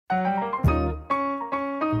Hey,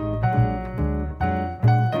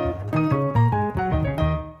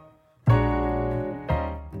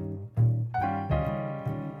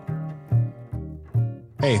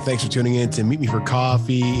 thanks for tuning in to Meet Me for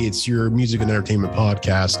Coffee. It's your music and entertainment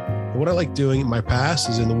podcast. And what I like doing in my past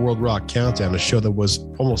is in the World Rock Countdown, a show that was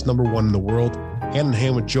almost #1 in the world, hand in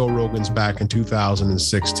hand with Joe Rogan's back in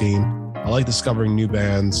 2016. I like discovering new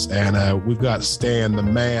bands, and we've got Stan, the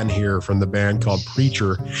man here from the band called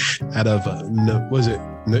Preacher out of,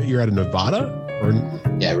 you're out of Nevada?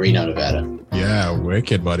 Yeah, Reno, Nevada. Yeah,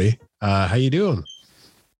 wicked, buddy. How you doing?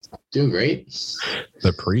 Doing great.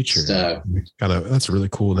 The Preacher. That's a really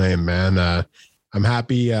cool name, man. I'm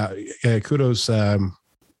happy. Kudos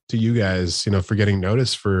to you guys, for getting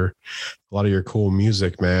noticed for a lot of your cool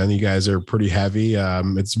music, man. You guys are pretty heavy.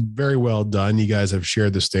 It's very well done. You guys have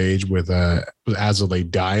shared the stage with As I Lay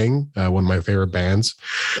Dying, one of my favorite bands.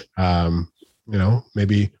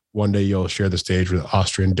 Maybe one day you'll share the stage with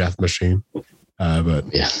Austrian Death Machine.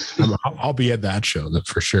 But yeah, I'll be at that show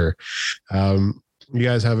for sure. You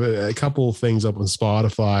guys have a couple of things up on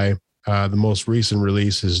Spotify. The most recent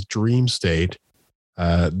release is Dream State.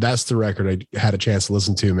 That's the record I had a chance to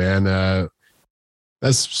listen to, man.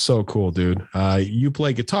 That's so cool, dude. You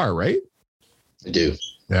play guitar, right? I do.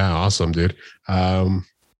 Yeah, awesome, dude. So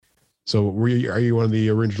are you one of the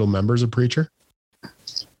original members of Preacher?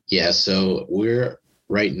 Yeah, so we're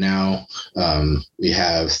right now, we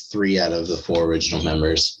have 3 out of the 4 original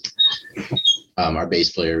members. Our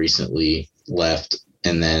bass player recently left,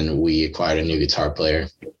 and then we acquired a new guitar player,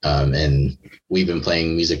 and we've been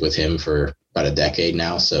playing music with him for about a decade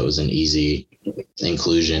now, so it was an easy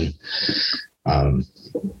inclusion.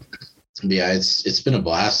 Yeah, it's been a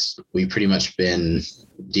blast. We've pretty much been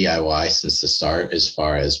DIY since the start as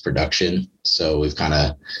far as production, so we've kind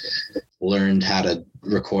of learned how to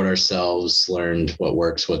record ourselves, learned what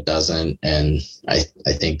works, what doesn't, and I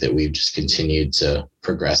think that we've just continued to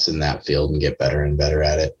progress in that field and get better and better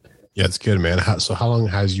at it. Yeah, it's good, man. So how long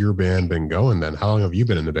has your band been going then? How long have you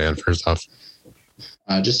been in the band, first off?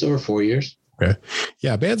 Just over 4 years. Okay.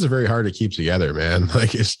 Yeah, bands are very hard to keep together, man.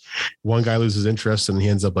 Like, it's one guy loses interest and he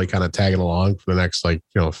ends up kind of tagging along for the next 3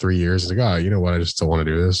 years. It's like, oh, you know what? I just don't want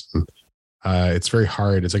to do this. And, it's very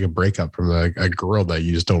hard. It's like a breakup from a girl that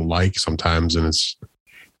you just don't like sometimes. And it's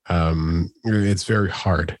very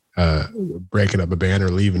hard breaking up a band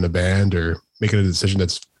or leaving a band or making a decision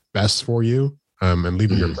that's best for you. And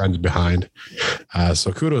leaving your friends behind.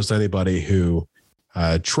 So kudos to anybody who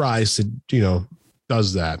tries to,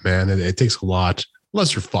 does that, man. It takes a lot,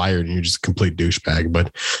 unless you're fired and you're just a complete douchebag.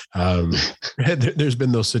 But there's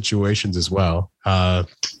been those situations as well.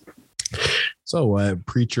 So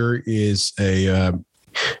Preacher is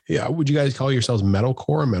would you guys call yourselves a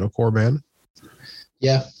metalcore band?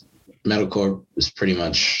 Yeah, metalcore is pretty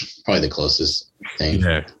much probably the closest thing.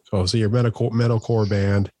 Yeah. So you're a metalcore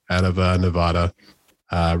band out of Nevada,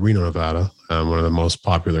 Reno, Nevada, one of the most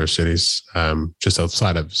popular cities, just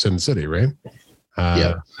outside of Sin City, right?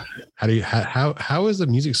 Yeah. How is the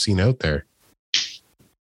music scene out there?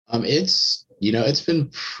 It's been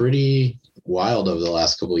pretty wild over the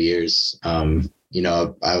last couple of years. I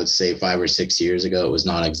would say 5 or 6 years ago, it was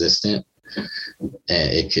non-existent, and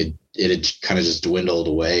it had kind of just dwindled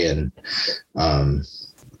away, and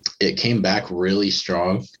it came back really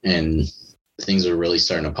strong, and things were really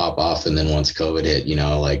starting to pop off. And then once COVID hit,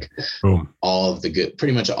 boom,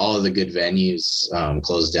 pretty much all of the good venues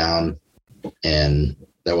closed down, and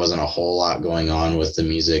there wasn't a whole lot going on with the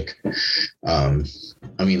music.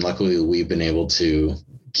 Luckily we've been able to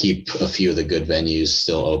keep a few of the good venues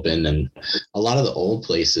still open, and a lot of the old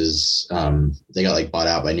places, they got bought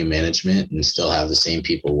out by new management and still have the same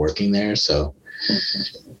people working there. So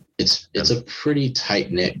it's a pretty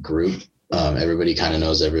tight knit group. Everybody kind of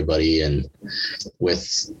knows everybody, and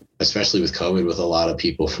especially with COVID, with a lot of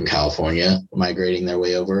people from California migrating their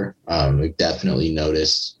way over, we've definitely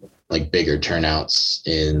noticed bigger turnouts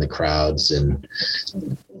in the crowds, and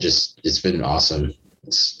just it's been awesome.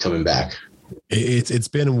 It's coming back. It's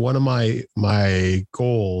been one of my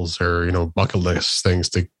goals or bucket list things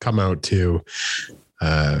to come out to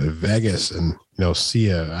Vegas and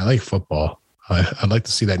see I like football. I'd like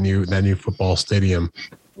to see that new football stadium.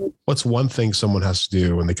 What's one thing someone has to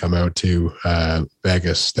do when they come out to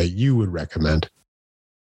Vegas that you would recommend?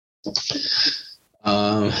 You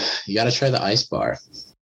got to try the ice bar.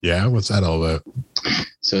 Yeah, what's that all about?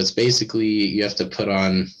 So it's basically, you have to put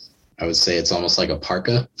on, I would say it's almost like a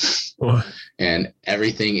parka, and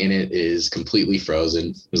everything in it is completely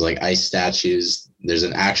frozen. There's ice statues. There's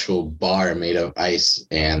an actual bar made of ice,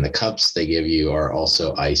 and the cups they give you are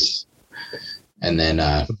also ice. And then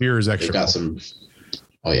the beer is extra. Got some.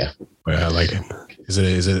 Oh yeah. I like it. Is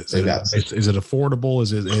it affordable?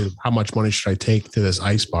 Is it how much money should I take to this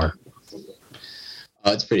ice bar?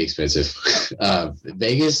 It's pretty expensive.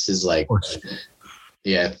 Vegas is like,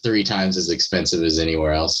 3 times as expensive as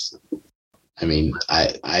anywhere else. I mean,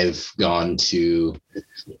 I've gone to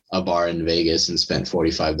a bar in Vegas and spent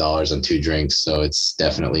 $45 on 2 drinks, so it's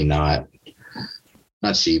definitely not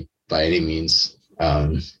cheap by any means.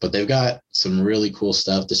 But they've got some really cool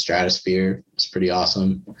stuff. The Stratosphere is pretty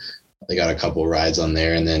awesome. They got a couple rides on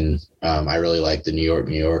there, and then I really like the New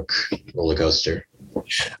York roller coaster.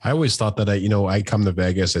 I always thought that I come to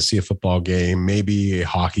Vegas, I see a football game, maybe a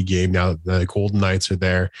hockey game. Now the Golden Knights are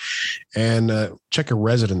there, and check a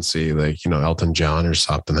residency like Elton John or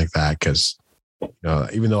something like that. Because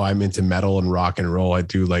even though I'm into metal and rock and roll, I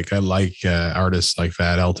like artists like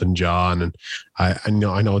that, Elton John, and I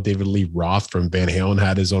know David Lee Roth from Van Halen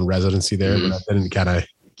had his own residency there, but I didn't kind of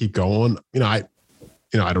keep going. I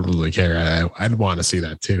don't really care. I'd want to see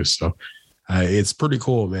that too. So. It's pretty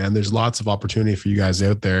cool, man. There's lots of opportunity for you guys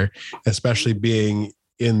out there, especially being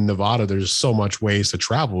in Nevada. There's so much ways to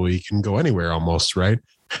travel. You can go anywhere almost, right?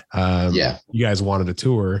 You guys wanted a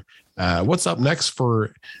tour. What's up next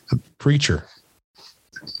for Preacher?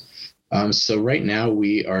 So right now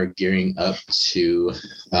we are gearing up to,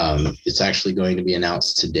 it's actually going to be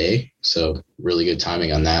announced today. So really good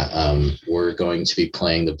timing on that. We're going to be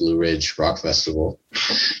playing the Blue Ridge Rock Festival.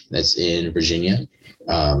 That's in Virginia.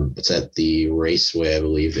 It's at the Raceway, I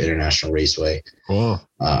believe, the International Raceway. Cool.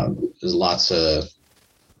 There's lots of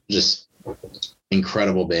just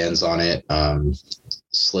incredible bands on it.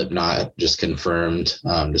 Slipknot just confirmed.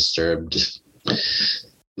 Disturbed.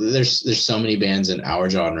 There's so many bands in our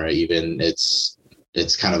genre. Even it's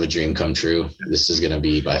kind of a dream come true. This is going to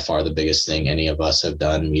be by far the biggest thing any of us have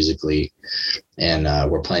done musically, and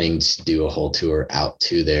we're planning to do a whole tour out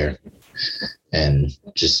to there and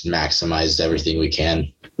just maximize everything we can.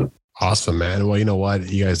 Awesome, man. Well, you know what?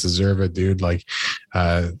 You guys deserve it, dude. Like,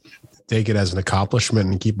 take it as an accomplishment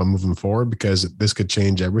and keep on moving forward, because this could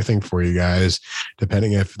change everything for you guys,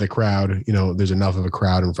 depending if the crowd, there's enough of a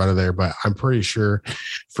crowd in front of there. But I'm pretty sure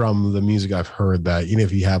from the music I've heard that even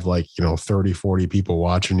if you have 30, 40 people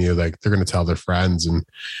watching you, like they're going to tell their friends, and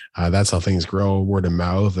that's how things grow, word of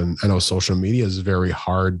mouth. And I know social media is very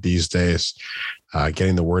hard these days.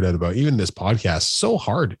 Getting the word out about even this podcast, so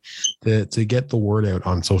hard to get the word out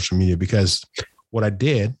on social media, because what I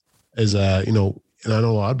did is, and I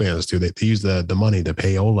know a lot of bands do, they use the money, the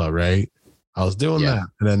payola, right? I was doing that.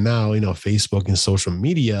 And then now, Facebook and social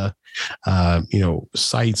media,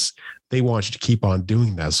 sites, they want you to keep on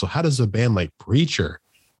doing that. So how does a band like Preacher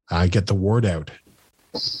get the word out?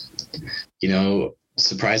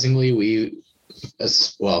 Surprisingly,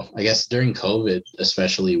 I guess during COVID,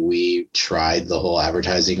 especially, we tried the whole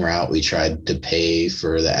advertising route. We tried to pay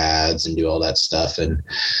for the ads and do all that stuff. And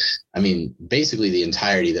I mean, basically the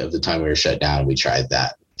entirety of the time we were shut down, we tried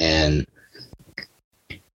that. And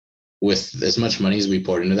with as much money as we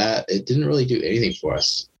poured into that, it didn't really do anything for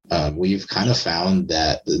us. We've kind of found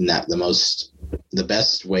that the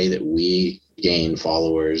best way that we gain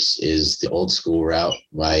followers is the old school route,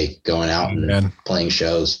 by going out and playing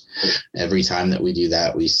shows. Every time that we do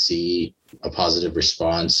that, we see a positive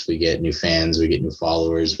response. We get new fans, we get new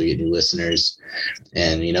followers, we get new listeners.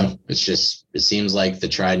 And, it seems like the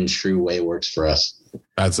tried and true way works for us.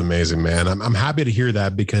 That's amazing, man. I'm happy to hear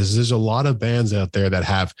that, because there's a lot of bands out there that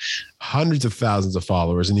have hundreds of thousands of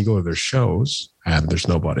followers, and you go to their shows and there's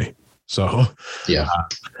nobody. So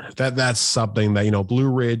that's something that, Blue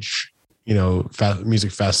Ridge,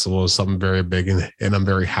 music festival is something very big, and I'm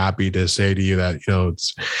very happy to say to you that,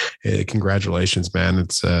 congratulations, man.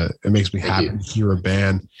 It makes me happy to hear a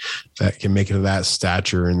band that can make it to that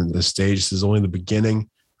stature, and the stage is only the beginning.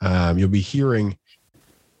 You'll be hearing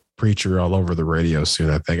Preacher all over the radio soon.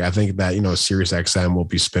 I think that, Sirius XM will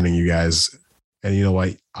be spinning you guys, and you know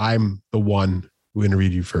what? I'm the one who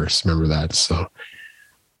interviewed you first. Remember that. So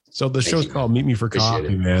the show's called Meet Me for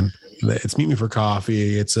Coffee, man. It's Meet Me for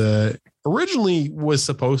Coffee. It's originally was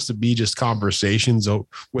supposed to be just conversations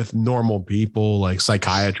with normal people, like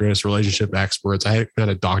psychiatrists, relationship experts. I had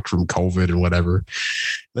a doctor from COVID and whatever.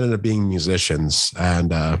 It ended up being musicians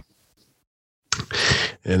and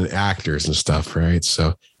actors and stuff, right?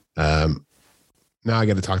 So now I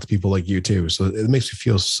got to talk to people like you too. So it makes me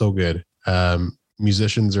feel so good.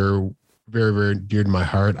 Musicians are very, very dear to my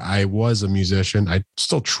heart. I was a musician. I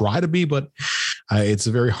still try to be, but it's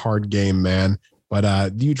a very hard game, man.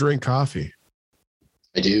 But do you drink coffee?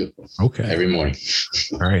 I do. Okay. Every morning.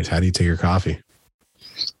 All right. How do you take your coffee?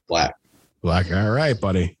 Black. All right,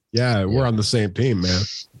 buddy. Yeah, we're on the same team, man.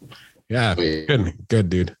 Yeah. Good,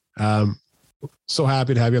 dude. So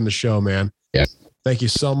happy to have you on the show, man. Yeah. Thank you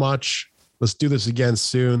so much. Let's do this again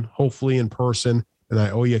soon, hopefully in person. And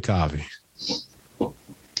I owe you a coffee.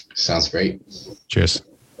 Sounds great. Cheers.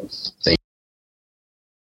 Thank you.